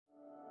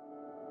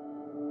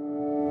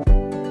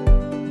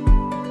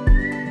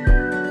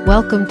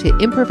Welcome to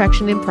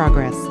Imperfection in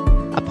Progress,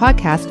 a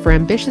podcast for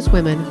ambitious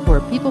women who are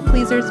people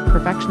pleasers,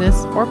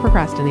 perfectionists, or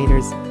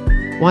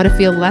procrastinators. Want to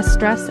feel less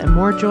stress and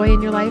more joy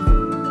in your life?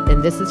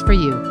 Then this is for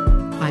you.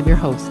 I'm your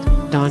host,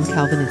 Dawn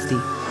Calvinisti.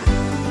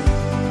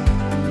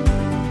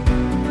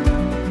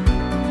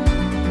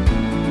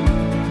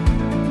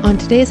 On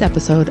today's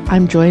episode,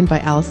 I'm joined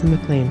by Alison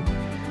McLean.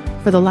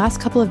 For the last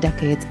couple of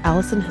decades,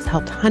 Alison has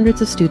helped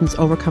hundreds of students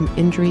overcome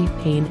injury,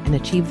 pain, and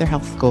achieve their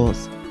health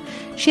goals.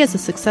 She has a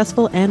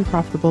successful and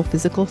profitable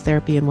physical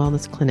therapy and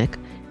wellness clinic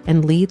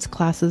and leads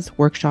classes,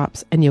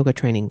 workshops, and yoga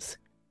trainings.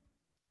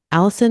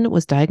 Alison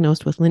was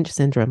diagnosed with Lynch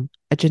syndrome,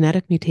 a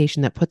genetic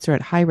mutation that puts her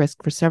at high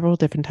risk for several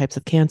different types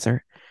of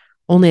cancer.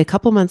 Only a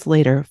couple months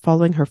later,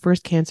 following her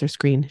first cancer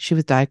screen, she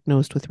was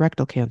diagnosed with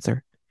rectal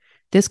cancer.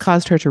 This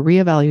caused her to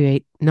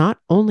reevaluate not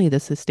only the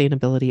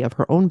sustainability of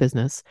her own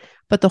business,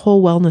 but the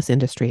whole wellness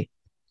industry.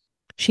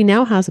 She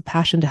now has a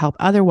passion to help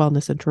other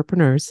wellness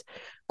entrepreneurs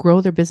grow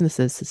their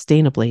businesses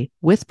sustainably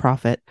with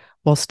profit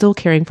while still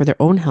caring for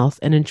their own health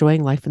and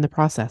enjoying life in the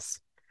process.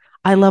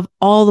 I love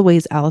all the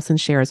ways Alison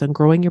shares on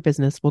growing your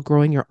business while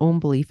growing your own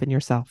belief in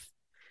yourself.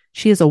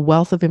 She is a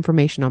wealth of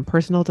information on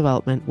personal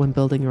development when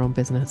building your own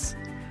business.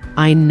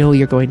 I know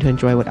you're going to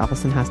enjoy what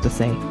Alison has to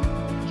say.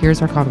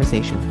 Here's our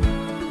conversation.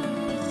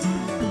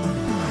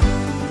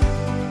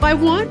 I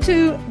want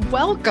to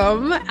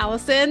welcome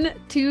Alison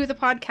to the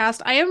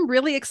podcast. I am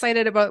really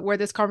excited about where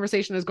this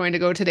conversation is going to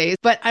go today,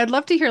 but I'd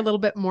love to hear a little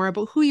bit more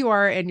about who you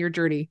are and your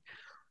journey.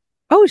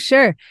 Oh,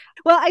 sure.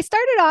 Well, I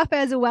started off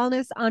as a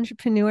wellness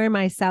entrepreneur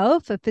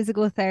myself, a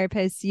physical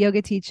therapist,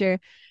 yoga teacher,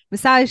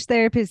 massage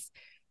therapist,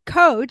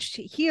 coach,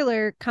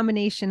 healer,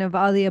 combination of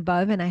all the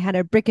above. And I had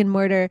a brick and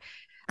mortar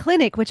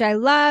clinic, which I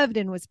loved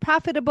and was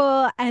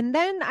profitable. And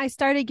then I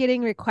started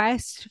getting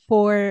requests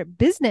for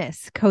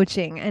business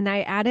coaching, and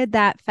I added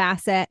that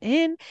facet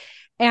in.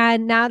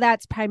 And now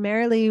that's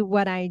primarily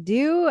what I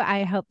do.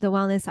 I help the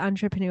wellness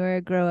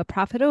entrepreneur grow a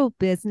profitable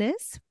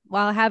business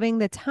while having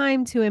the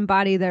time to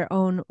embody their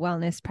own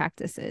wellness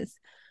practices.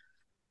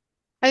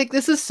 I think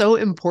this is so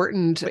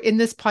important. In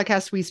this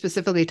podcast, we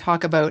specifically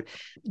talk about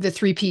the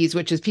 3 Ps,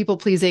 which is people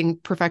pleasing,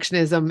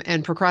 perfectionism,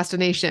 and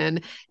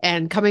procrastination.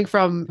 And coming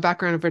from a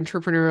background of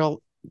entrepreneurial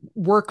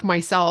work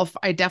myself,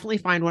 I definitely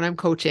find when I'm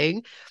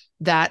coaching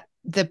that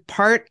the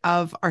part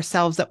of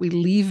ourselves that we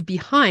leave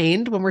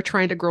behind when we're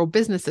trying to grow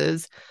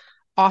businesses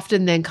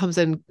often then comes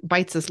and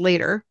bites us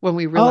later when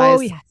we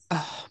realize,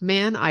 oh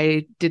man,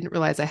 I didn't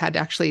realize I had to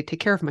actually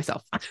take care of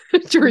myself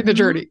during the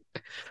journey.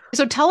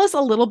 So tell us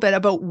a little bit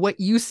about what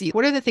you see.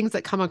 What are the things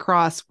that come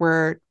across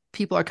where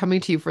people are coming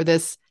to you for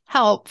this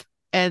help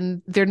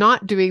and they're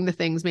not doing the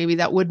things maybe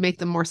that would make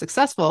them more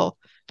successful,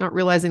 not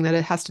realizing that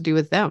it has to do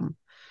with them?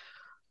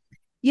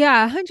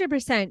 Yeah,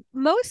 100%.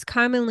 Most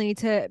commonly,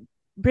 to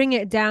bring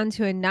it down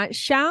to a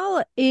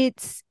nutshell,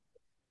 it's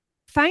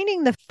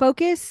finding the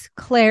focus,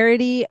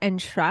 clarity, and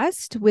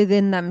trust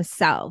within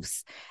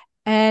themselves.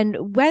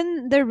 And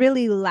when they're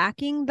really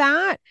lacking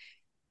that,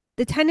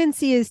 the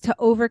tendency is to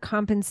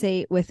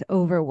overcompensate with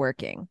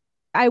overworking.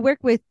 I work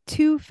with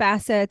 2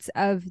 facets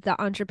of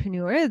the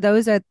entrepreneur,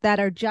 those that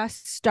are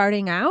just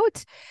starting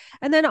out,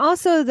 and then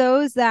also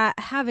those that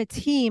have a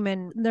team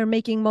and they're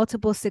making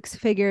multiple 6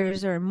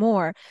 figures or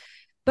more.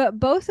 But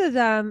both of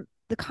them,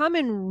 the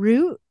common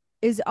root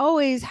is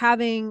always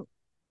having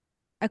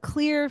a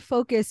clear,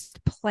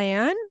 focused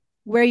plan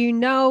where you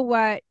know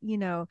what,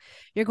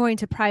 you're going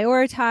to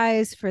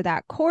prioritize for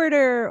that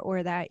quarter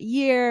or that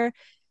year.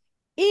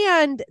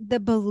 And the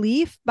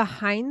belief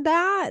behind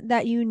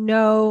that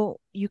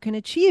you can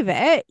achieve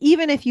it.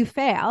 Even if you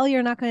fail,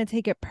 you're not going to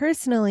take it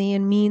personally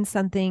and mean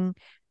something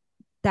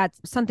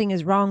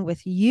is wrong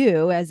with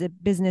you as a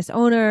business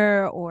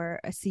owner or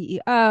a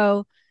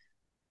CEO.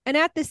 And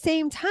at the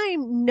same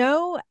time,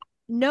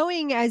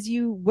 knowing as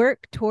you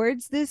work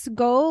towards this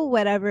goal,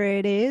 whatever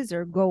it is,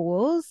 or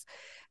goals,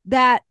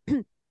 that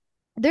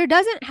there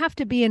doesn't have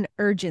to be an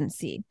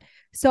urgency.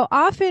 So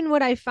often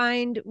what I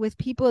find with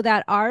people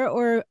that are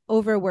or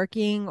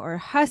overworking or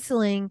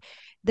hustling,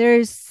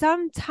 there's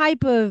some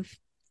type of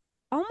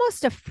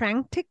almost a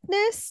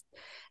franticness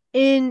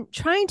in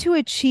trying to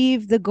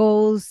achieve the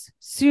goals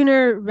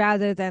sooner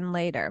rather than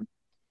later.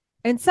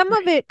 And some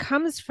of it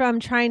comes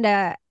from trying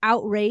to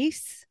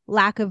outrace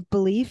lack of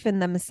belief in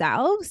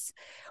themselves,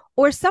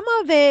 or some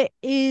of it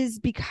is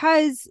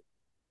because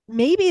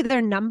maybe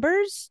their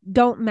numbers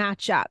don't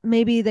match up.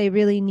 Maybe they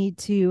really need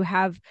to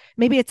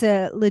maybe it's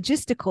a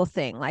logistical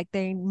thing. Like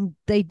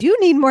they do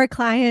need more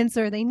clients,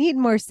 or they need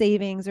more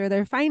savings, or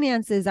their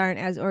finances aren't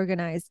as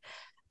organized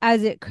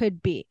as it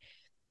could be.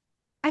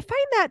 I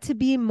find that to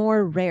be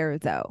more rare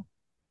though.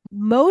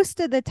 Most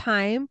of the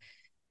time,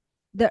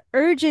 the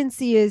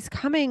urgency is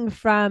coming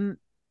from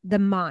the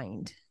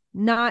mind,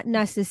 not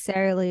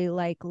necessarily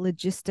like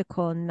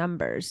logistical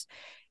numbers.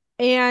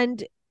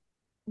 And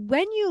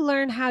when you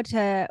learn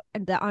the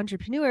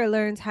entrepreneur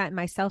learns how,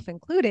 myself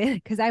included,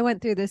 because I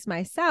went through this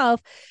myself,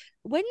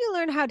 when you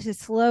learn how to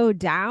slow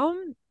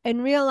down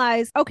and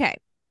realize, okay,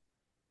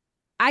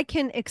 I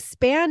can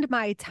expand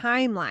my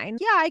timeline.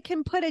 Yeah, I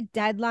can put a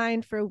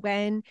deadline for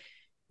when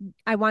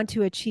I want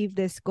to achieve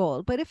this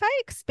goal. But if I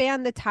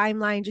expand the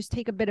timeline, just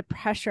take a bit of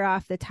pressure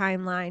off the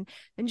timeline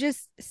and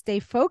just stay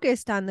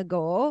focused on the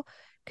goal,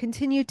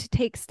 continue to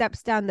take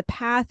steps down the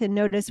path and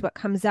notice what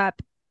comes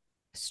up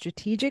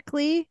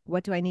strategically.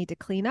 What do I need to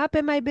clean up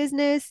in my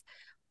business?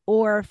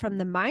 Or from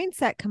the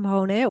mindset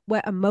component,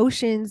 what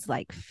emotions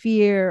like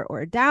fear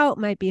or doubt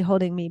might be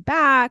holding me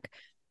back?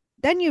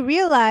 Then you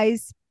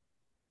realize,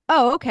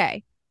 oh,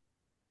 okay,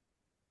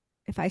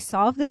 if I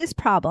solve this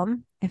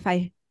problem, if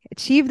I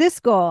achieve this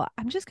goal,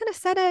 I'm just going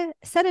to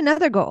set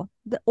another goal,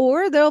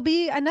 or there'll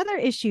be another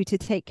issue to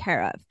take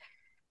care of.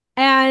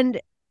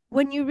 And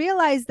when you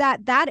realize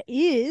that that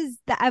is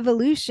the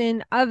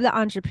evolution of the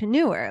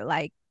entrepreneur,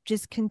 like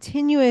just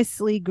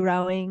continuously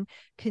growing,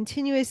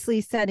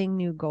 continuously setting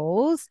new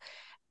goals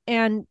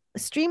and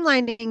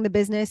streamlining the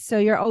business so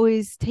you're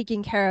always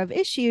taking care of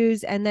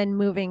issues and then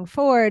moving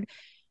forward,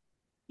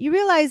 you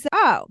realize,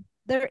 oh,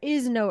 there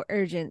is no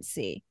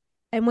urgency.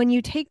 And when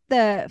you take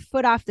the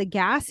foot off the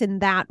gas in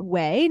that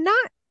way,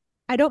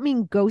 I don't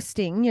mean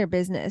ghosting your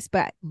business,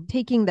 but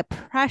taking the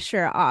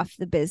pressure off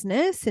the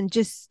business and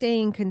just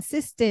staying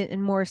consistent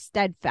and more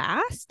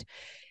steadfast,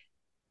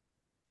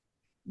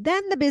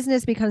 then the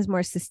business becomes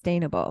more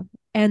sustainable.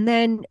 And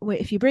then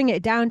if you bring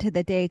it down to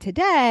the day to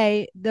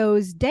day,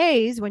 those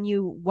days when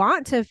you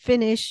want to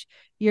finish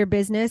your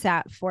business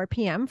at 4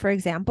 p.m., for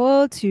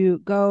example, to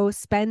go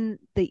spend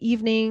the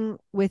evening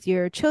with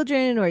your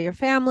children or your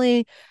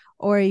family,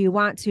 or you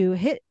want to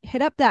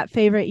hit up that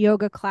favorite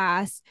yoga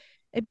class,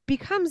 it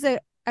becomes a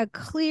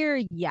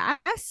clear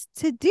yes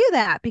to do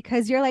that,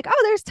 because you're like,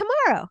 oh, there's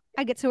tomorrow.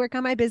 I get to work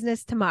on my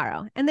business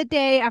tomorrow and the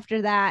day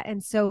after that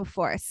and so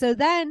forth. So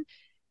then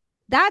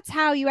that's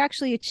how you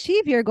actually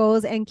achieve your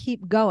goals and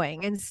keep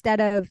going,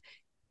 instead of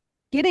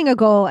getting a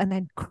goal and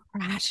then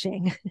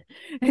crashing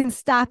and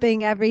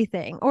stopping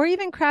everything, or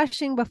even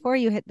crashing before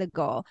you hit the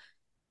goal,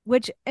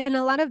 which in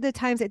a lot of the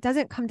times it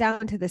doesn't come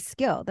down to the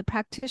skill, the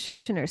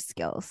practitioner's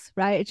skills,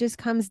 right? It just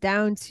comes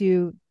down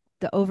to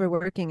the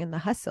overworking and the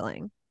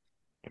hustling.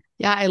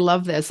 Yeah, I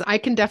love this. I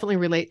can definitely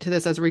relate to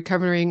this as a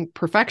recovering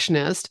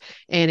perfectionist,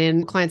 and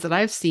in clients that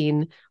I've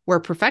seen where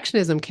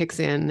perfectionism kicks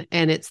in,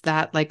 and it's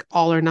that like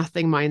all or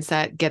nothing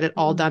mindset, get it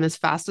all done as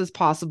fast as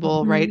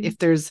possible, right? If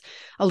there's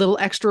a little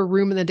extra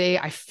room in the day,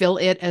 I fill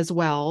it as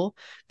well,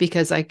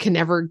 because I can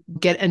never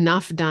get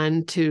enough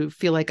done to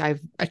feel like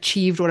I've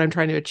achieved what I'm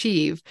trying to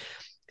achieve.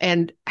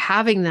 And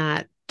having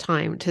that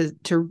time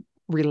to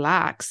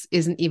relax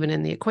isn't even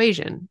in the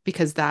equation,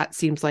 because that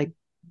seems like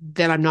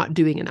then I'm not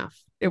doing enough.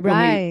 When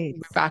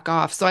we back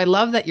off. So I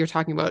love that you're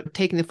talking about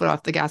taking the foot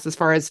off the gas as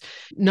far as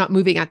not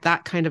moving at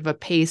that kind of a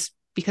pace,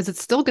 because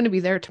it's still going to be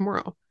there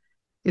tomorrow.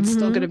 It's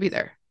still going to be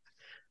there.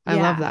 I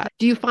love that.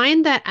 Do you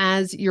find that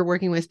as you're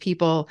working with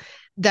people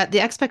that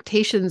the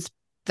expectations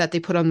that they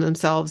put on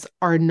themselves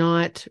are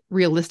not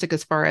realistic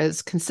as far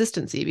as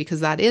consistency, because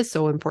that is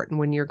so important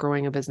when you're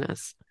growing a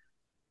business?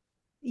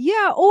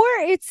 Yeah, or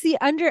it's the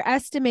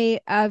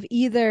underestimate of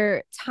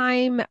either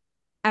time,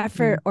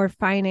 effort, or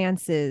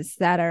finances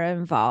that are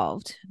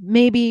involved.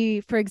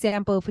 Maybe, for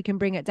example, if we can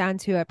bring it down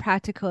to a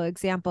practical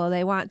example,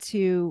 they want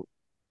to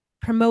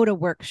promote a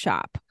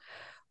workshop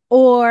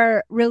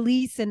or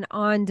release an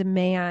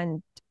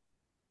on-demand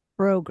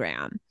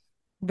program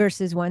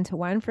versus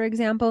one-to-one, for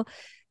example.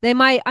 They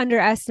might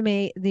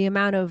underestimate the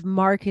amount of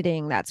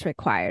marketing that's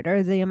required,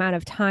 or the amount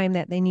of time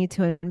that they need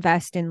to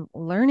invest in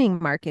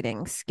learning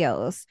marketing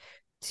skills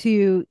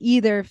to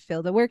either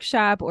fill the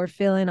workshop or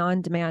fill an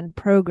on-demand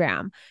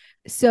program.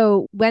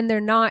 So when they're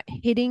not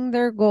hitting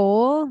their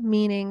goal,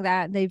 meaning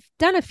that they've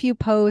done a few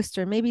posts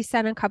or maybe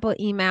sent a couple of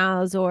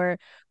emails or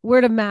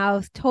word of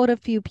mouth, told a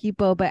few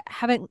people, but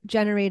haven't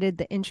generated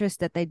the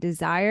interest that they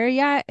desire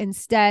yet,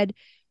 instead,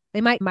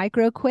 they might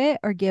micro quit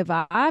or give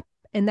up.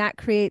 And that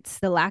creates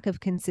the lack of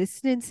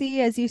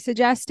consistency, as you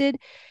suggested.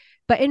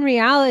 But in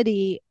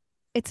reality,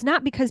 it's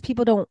not because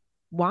people don't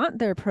want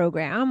their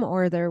program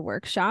or their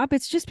workshop.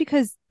 It's just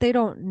because they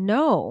don't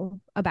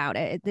know about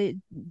it. They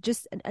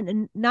just,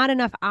 not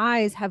enough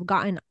eyes have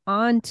gotten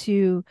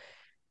onto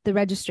the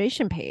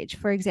registration page,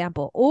 for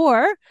example.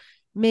 Or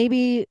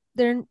maybe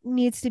there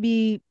needs to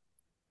be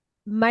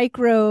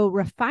micro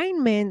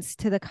refinements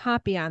to the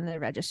copy on the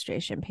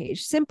registration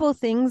page, simple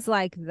things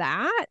like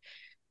that.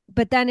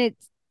 But then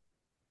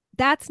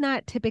that's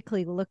not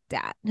typically looked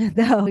at,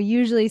 though.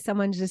 Usually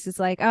someone just is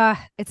like,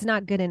 it's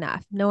not good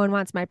enough. No one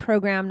wants my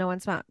program. No one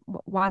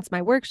wants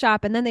my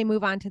workshop. And then they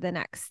move on to the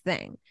next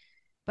thing.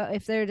 But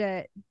if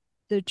the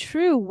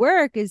true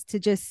work is to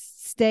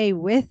just stay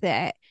with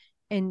it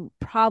and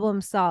problem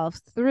solve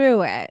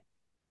through it.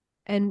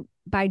 And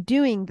by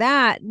doing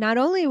that, not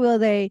only will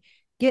they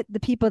get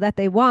the people that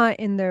they want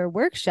in their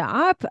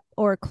workshop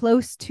or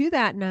close to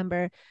that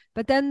number,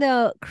 but then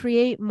they'll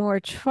create more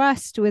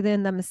trust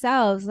within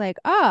themselves. Like,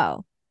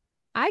 oh,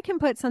 I can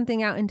put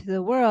something out into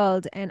the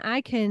world and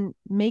I can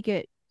make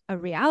it a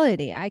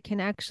reality. I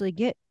can actually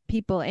get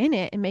people in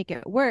it and make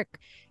it work.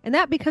 And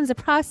that becomes a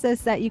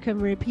process that you can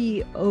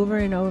repeat over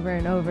and over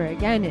and over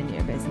again in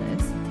your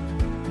business.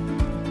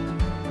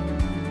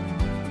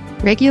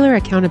 Regular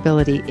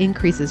accountability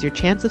increases your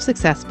chance of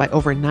success by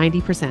over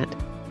 90%.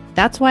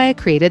 That's why I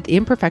created the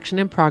Imperfection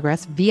in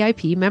Progress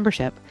VIP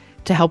membership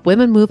to help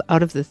women move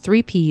out of the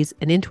 3 Ps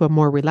and into a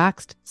more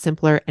relaxed,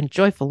 simpler, and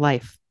joyful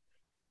life.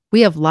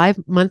 We have live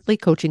monthly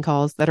coaching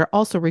calls that are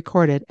also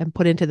recorded and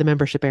put into the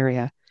membership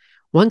area.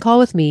 One call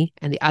with me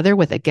and the other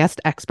with a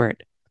guest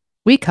expert.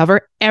 We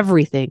cover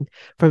everything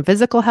from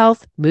physical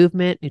health,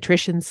 movement,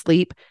 nutrition,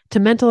 sleep, to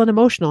mental and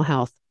emotional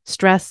health,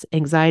 stress,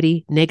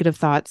 anxiety, negative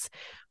thoughts.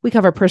 We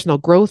cover personal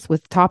growth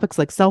with topics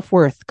like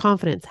self-worth,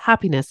 confidence,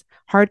 happiness,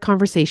 hard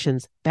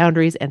conversations,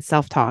 boundaries, and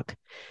self-talk.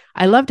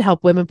 I love to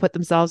help women put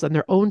themselves on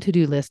their own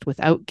to-do list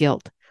without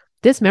guilt.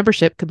 This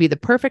membership could be the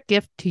perfect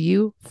gift to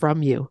you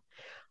from you.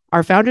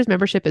 Our founders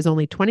membership is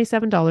only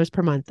 $27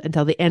 per month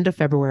until the end of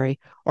February,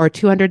 or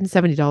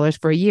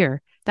 $270 for a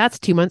year. That's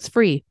 2 months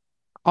free.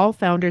 All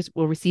founders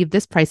will receive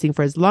this pricing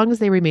for as long as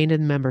they remain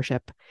in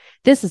membership.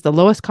 This is the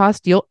lowest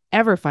cost you'll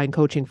ever find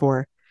coaching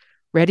for.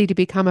 Ready to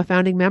become a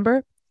founding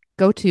member?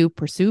 Go to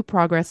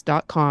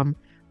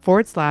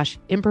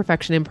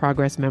pursueprogress.com/imperfection in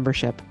progress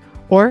membership,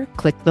 or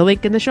click the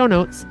link in the show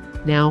notes.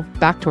 Now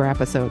back to our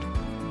episode.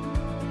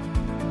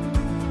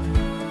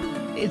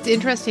 It's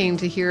interesting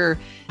to hear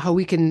how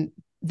we can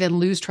then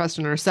lose trust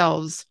in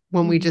ourselves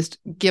when we just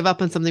give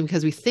up on something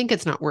because we think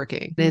it's not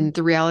working. And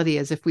the reality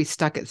is, if we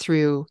stuck it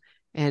through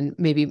and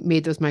maybe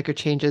made those micro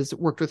changes,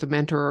 worked with a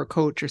mentor or a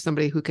coach or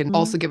somebody who can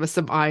also give us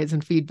some eyes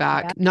and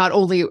feedback, not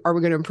only are we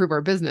going to improve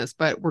our business,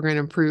 but we're going to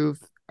improve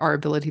our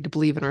ability to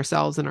believe in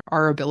ourselves and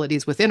our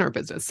abilities within our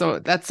business. So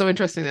that's so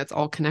interesting. That's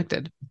all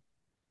connected.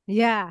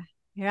 Yeah,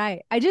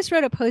 right. I just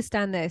wrote a post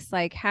on this,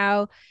 like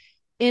how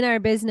in our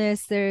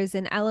business, there's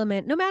an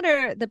element, no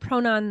matter the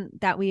pronoun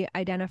that we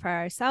identify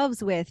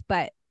ourselves with,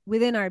 but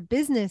within our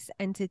business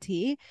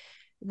entity,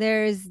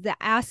 there's the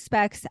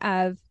aspects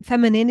of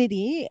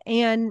femininity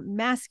and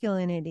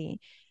masculinity.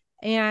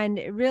 And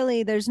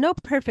really, there's no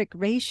perfect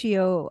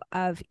ratio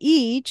of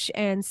each,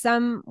 and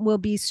some will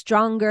be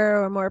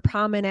stronger or more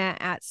prominent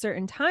at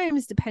certain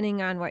times,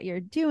 depending on what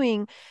you're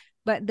doing.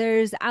 But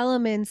there's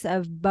elements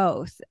of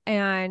both.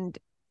 And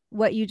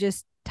what you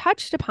just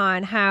touched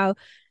upon, how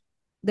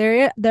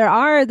there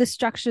are the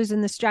structures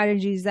and the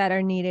strategies that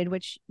are needed,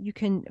 which you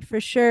can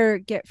for sure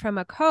get from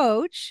a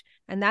coach,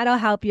 and that'll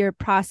help your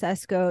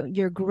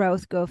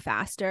growth go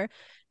faster.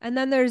 And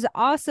then there's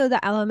also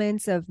the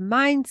elements of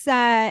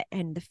mindset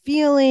and the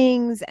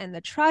feelings and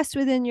the trust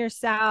within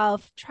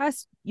yourself,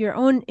 trust your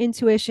own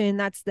intuition.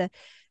 That's the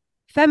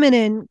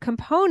feminine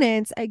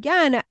components.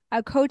 Again,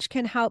 a coach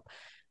can help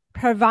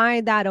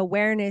provide that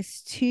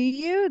awareness to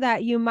you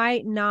that you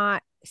might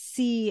not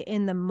see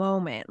in the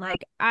moment.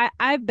 Like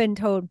I've been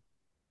told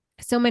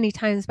so many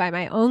times by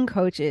my own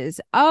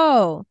coaches,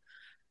 oh,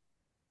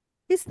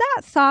 is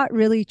that thought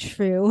really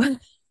true?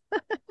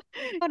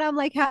 And I'm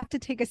like, have to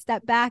take a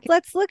step back.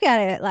 Let's look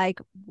at it. Like,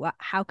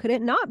 how could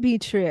it not be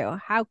true?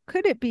 How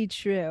could it be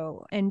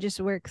true? And just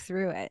work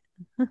through it.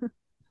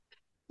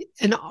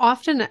 And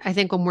often I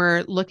think when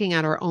we're looking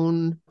at our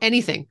own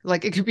anything,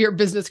 like it could be our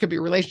business, could be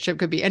a relationship,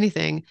 could be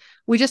anything,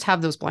 we just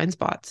have those blind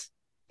spots.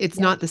 It's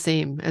not the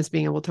same as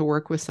being able to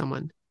work with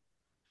someone.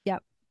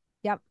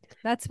 Yep.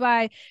 That's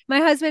why my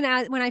husband,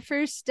 when I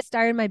first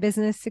started my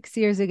business 6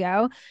 years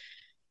ago,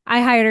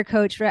 I hired a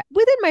coach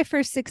within my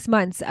first 6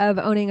 months of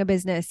owning a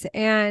business.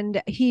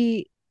 And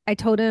I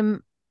told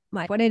him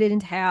like what it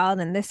entailed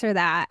and this or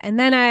that. And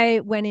then I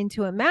went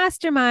into a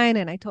mastermind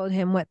and I told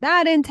him what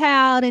that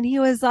entailed. And he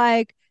was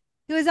like,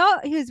 he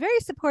was very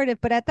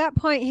supportive, but at that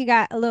point he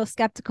got a little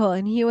skeptical,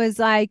 and he was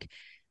like,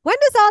 when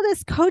does all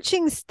this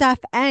coaching stuff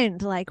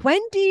end? Like,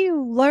 when do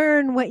you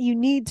learn what you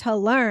need to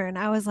learn?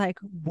 I was like,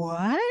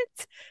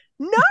 what?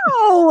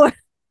 No,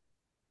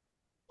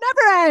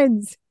 never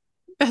ends.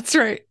 That's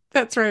right.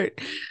 That's right.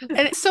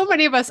 And so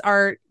many of us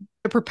are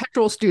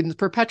perpetual students,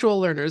 perpetual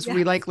learners. Yes.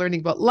 We like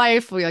learning about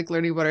life. We like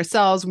learning about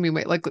ourselves. We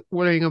might like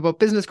learning about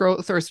business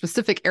growth or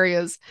specific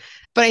areas.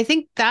 But I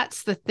think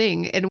that's the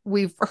thing. And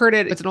we've heard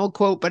it. It's an old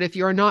quote, but if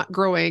you're not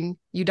growing,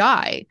 you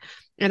die.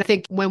 And I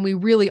think when we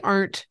really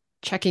aren't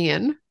checking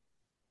in,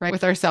 right,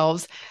 with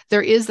ourselves,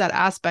 there is that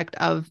aspect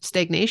of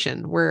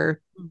stagnation where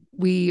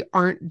we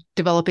aren't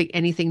developing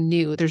anything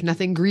new. There's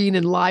nothing green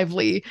and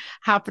lively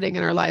happening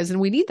in our lives. And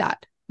we need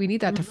that. We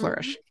need that to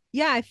flourish.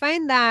 Yeah, I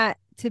find that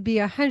to be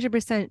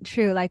 100%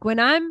 true. Like when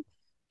I'm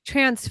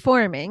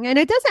transforming, and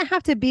it doesn't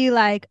have to be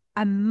like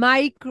a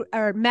micro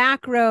or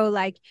macro,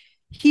 like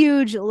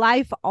huge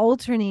life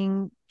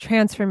altering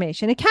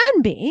transformation. It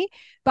can be,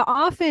 but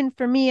often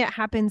for me, it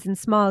happens in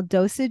small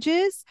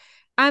dosages.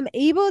 I'm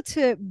able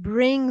to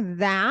bring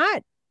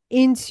that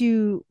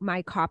into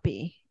my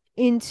copy,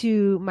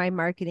 into my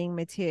marketing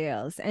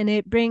materials, and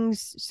it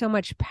brings so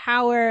much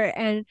power,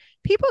 and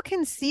people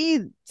can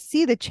see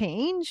the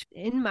change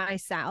in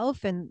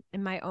myself and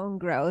in my own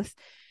growth.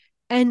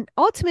 And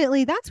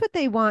ultimately that's what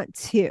they want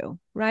too,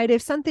 right?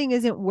 If something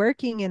isn't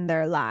working in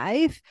their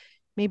life,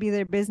 maybe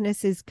their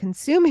business is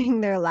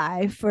consuming their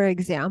life, for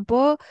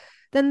example,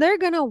 then they're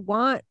going to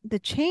want the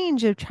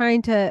change of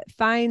trying to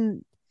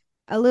find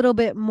a little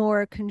bit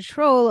more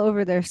control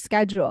over their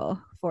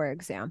schedule, for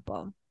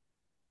example.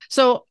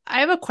 So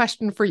I have a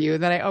question for you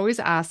that I always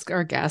ask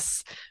our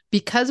guests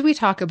because we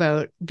talk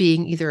about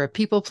being either a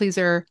people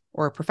pleaser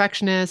or a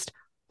perfectionist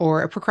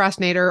or a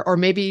procrastinator, or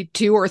maybe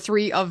two or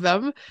three of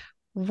them.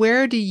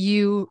 Where do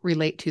you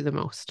relate to the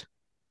most?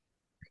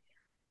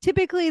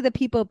 Typically, the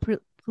people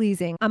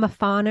pleasing. I'm a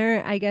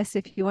fawner, I guess,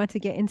 if you want to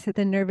get into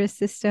the nervous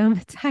system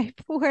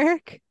type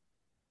work.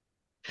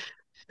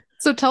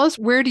 So tell us,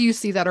 where do you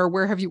see that, or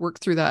where have you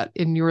worked through that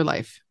in your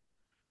life?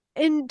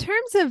 In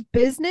terms of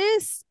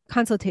business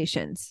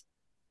consultations,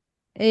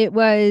 it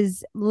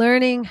was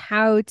learning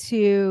how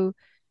to.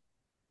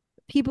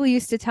 People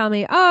used to tell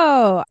me,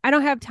 "Oh, I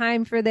don't have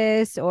time for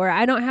this," or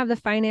 "I don't have the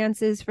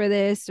finances for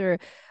this," or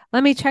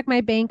 "Let me check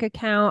my bank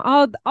account."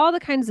 All the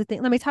kinds of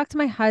things. Let me talk to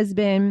my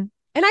husband.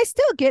 And I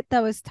still get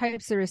those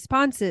types of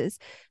responses.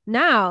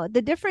 Now,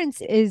 the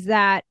difference is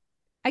that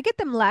I get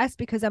them less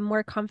because I'm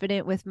more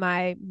confident with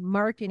my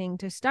marketing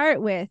to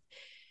start with.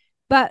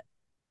 But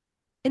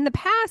in the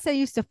past, I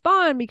used to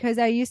fawn because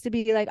I used to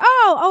be like,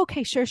 "Oh,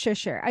 okay, sure, sure,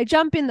 sure." I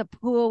jump in the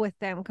pool with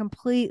them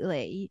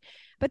completely.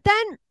 But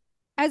then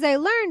as I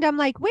learned, I'm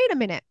like, wait a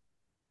minute.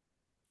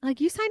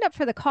 Like, you signed up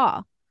for the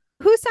call.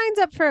 Who signs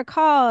up for a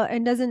call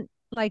and doesn't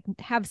like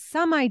have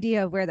some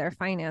idea of where their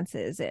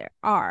finances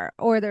are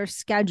or their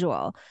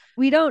schedule?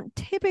 We don't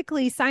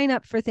typically sign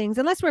up for things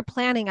unless we're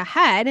planning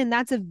ahead, and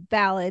that's a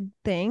valid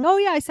thing. Oh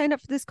yeah, I signed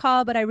up for this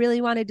call, but I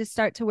really wanted to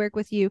start to work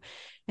with you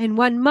in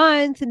 1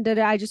 month, and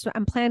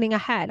I'm planning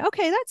ahead.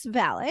 Okay, that's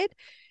valid.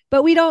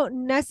 But we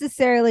don't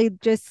necessarily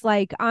just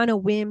like on a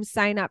whim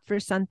sign up for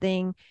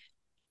something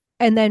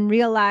and then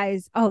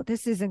realize, oh,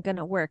 this isn't going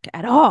to work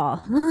at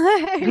all.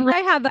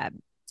 I have a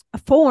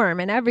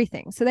form and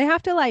everything. So they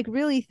have to like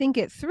really think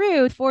it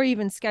through before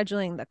even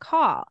scheduling the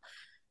call.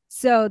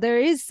 So there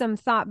is some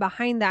thought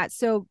behind that.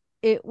 So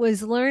it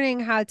was learning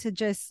how to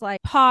just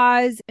like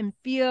pause and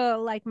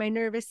feel like my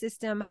nervous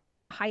system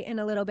heighten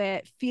a little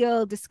bit,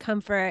 feel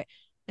discomfort,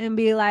 and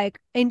be like,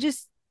 and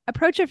just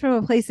approach it from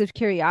a place of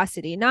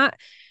curiosity, not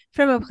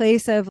from a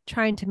place of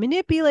trying to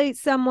manipulate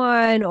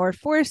someone or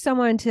force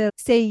someone to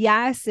say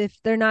yes if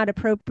they're not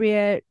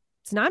appropriate.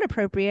 It's not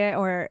appropriate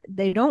or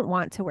they don't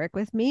want to work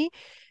with me,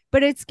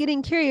 but it's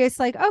getting curious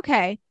like,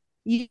 okay,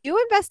 you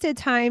invested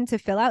time to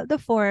fill out the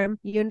form,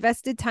 you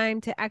invested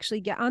time to actually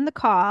get on the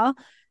call.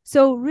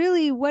 So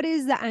really, what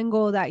is the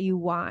angle that you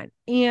want?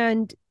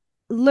 And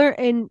learn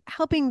and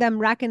helping them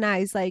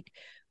recognize like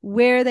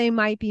where they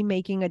might be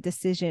making a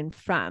decision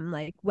from,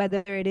 like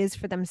whether it is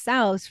for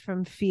themselves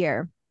from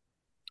fear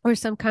or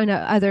some kind of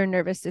other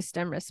nervous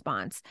system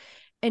response,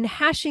 and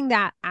hashing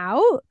that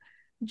out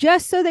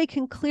just so they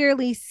can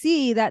clearly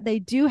see that they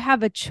do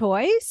have a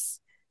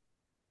choice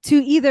to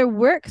either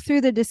work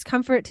through the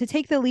discomfort, to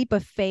take the leap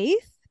of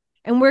faith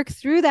and work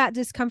through that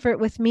discomfort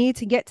with me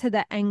to get to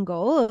the end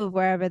goal of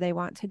wherever they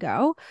want to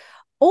go,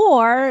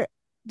 or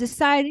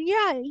decide,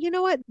 yeah, you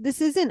know what,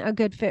 this isn't a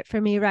good fit for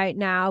me right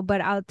now,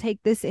 but I'll take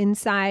this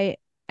insight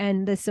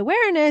and this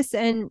awareness.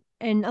 And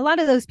a lot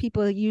of those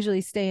people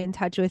usually stay in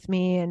touch with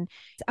me, and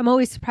I'm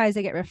always surprised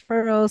I get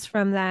referrals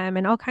from them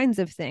and all kinds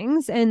of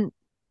things. And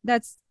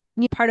that's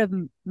part of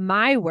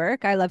my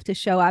work. I love to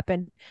show up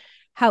and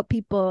help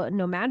people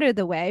no matter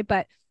the way,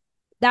 but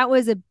that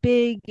was a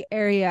big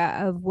area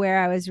of where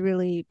I was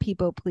really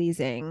people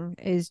pleasing,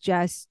 is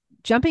just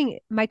jumping.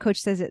 My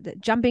coach says it, that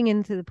jumping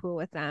into the pool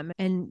with them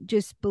and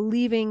just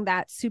believing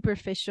that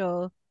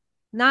superficial,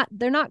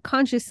 they're not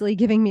consciously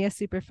giving me a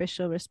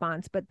superficial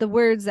response, but the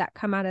words that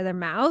come out of their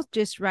mouth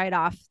just right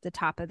off the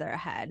top of their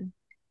head.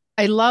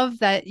 I love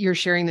that you're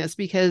sharing this,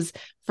 because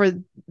for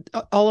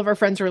all of our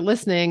friends who are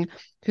listening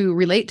who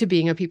relate to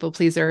being a people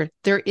pleaser,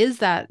 there is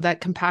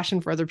that compassion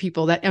for other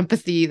people, that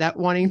empathy, that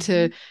wanting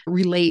to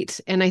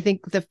relate. And I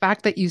think the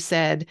fact that you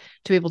said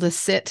to be able to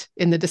sit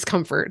in the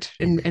discomfort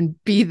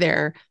and be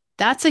there,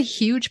 that's a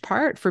huge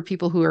part for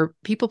people who are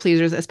people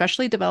pleasers,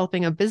 especially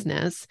developing a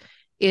business,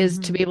 is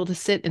to be able to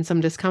sit in some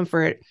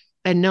discomfort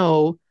and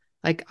know,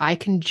 like, I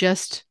can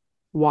just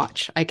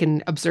watch, I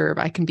can observe,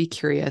 I can be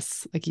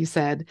curious. Like you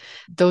said,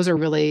 those are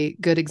really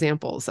good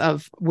examples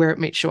of where it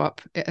might show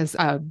up as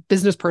a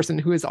business person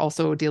who is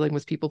also dealing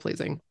with people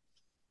pleasing.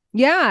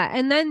 Yeah.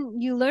 And then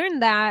you learn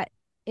that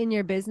in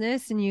your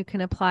business and you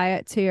can apply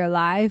it to your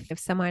life. If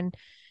someone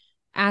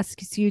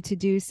asks you to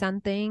do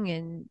something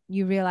and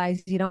you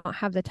realize you don't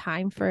have the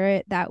time for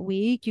it that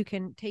week, you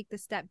can take the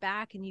step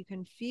back and you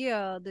can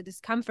feel the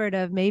discomfort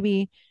of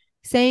maybe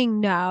saying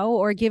no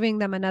or giving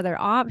them another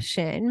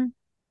option.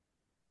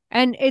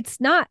 And it's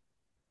not,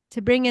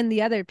 to bring in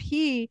the other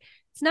P,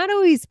 it's not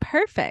always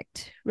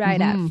perfect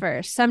right at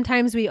first.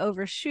 Sometimes we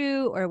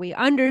overshoot or we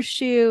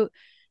undershoot,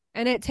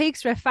 and it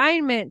takes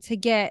refinement to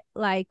get,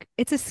 like,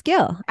 it's a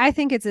skill. I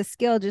think it's a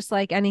skill just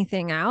like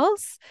anything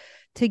else,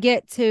 to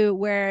get to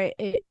where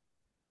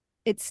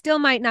it still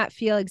might not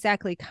feel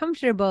exactly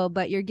comfortable,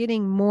 but you're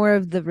getting more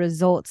of the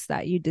results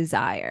that you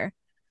desire.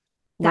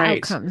 the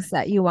outcomes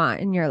that you want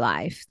in your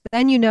life.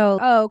 Then you know,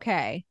 oh,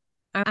 okay,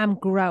 I'm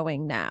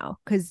growing now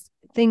because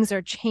things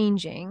are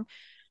changing.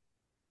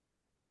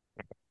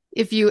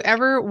 If you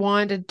ever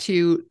wanted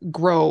to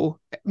grow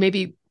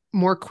maybe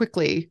more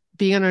quickly,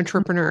 being an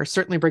entrepreneur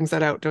certainly brings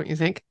that out, don't you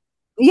think?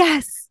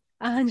 Yes,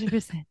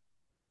 100%.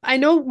 I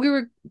know we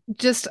were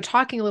just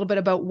talking a little bit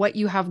about what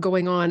you have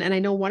going on. And I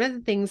know one of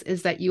the things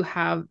is that you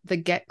have the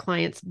Get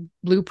Clients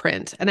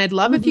Blueprint. And I'd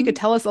love if you could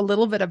tell us a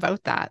little bit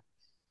about that.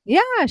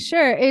 Yeah,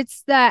 sure.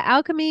 It's the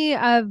alchemy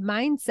of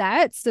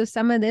mindset. So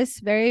some of this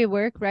very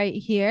work right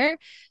here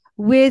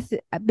with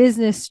a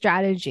business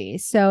strategy.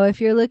 So if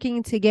you're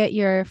looking to get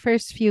your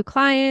first few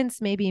clients,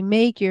 maybe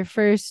make your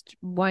first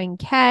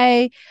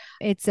 1K,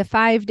 it's a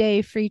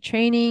 5-day free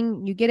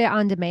training. You get it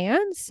on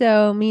demand.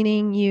 So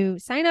meaning you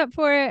sign up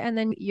for it and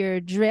then you're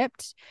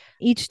dripped.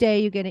 Each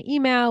day you get an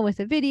email with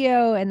a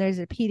video and there's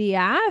a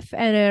PDF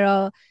and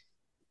it'll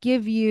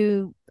give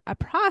you a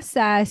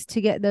process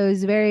to get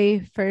those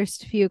very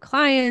first few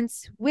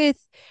clients with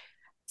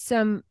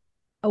some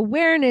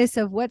awareness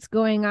of what's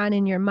going on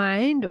in your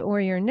mind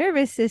or your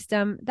nervous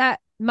system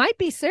that might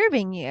be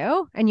serving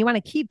you and you want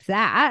to keep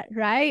that,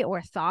 right?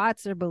 Or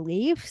thoughts or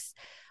beliefs,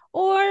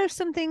 or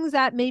some things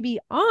that maybe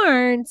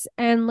aren't,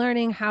 and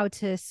learning how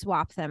to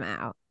swap them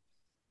out.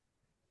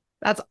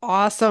 That's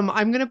awesome.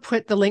 I'm going to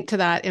put the link to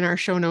that in our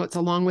show notes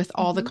along with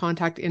all the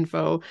contact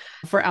info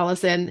for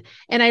Alison.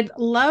 And I'd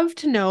love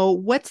to know,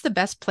 what's the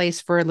best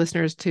place for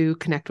listeners to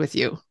connect with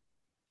you?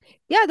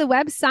 Yeah, the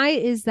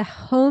website is the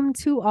home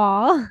to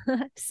all.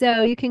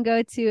 So you can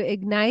go to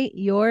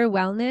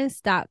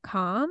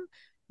igniteyourwellness.com.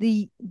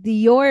 The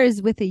your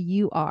is with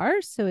a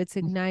UR. So it's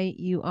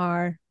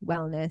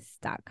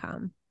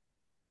igniteyourwellness.com.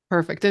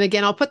 Perfect. And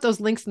again, I'll put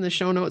those links in the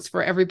show notes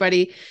for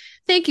everybody.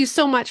 Thank you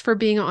so much for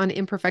being on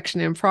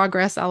Imperfection in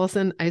Progress,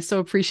 Alison. I so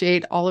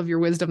appreciate all of your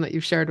wisdom that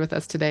you've shared with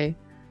us today.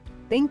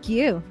 Thank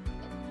you.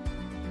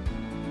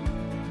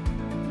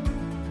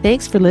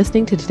 Thanks for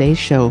listening to today's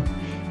show.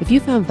 If you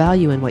found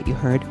value in what you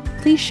heard,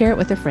 please share it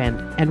with a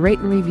friend and rate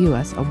and review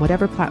us on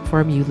whatever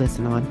platform you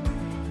listen on.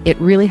 It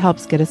really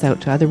helps get us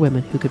out to other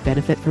women who could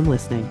benefit from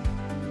listening.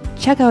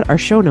 Check out our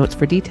show notes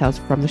for details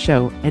from the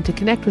show and to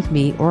connect with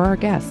me or our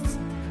guests.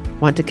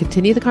 Want to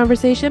continue the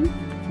conversation?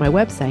 My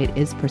website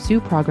is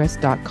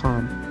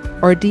pursueprogress.com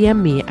or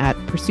DM me at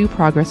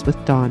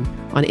pursueprogresswithdawn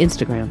on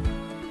Instagram.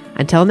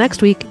 Until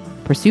next week,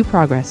 pursue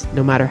progress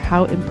no matter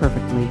how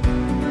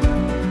imperfectly.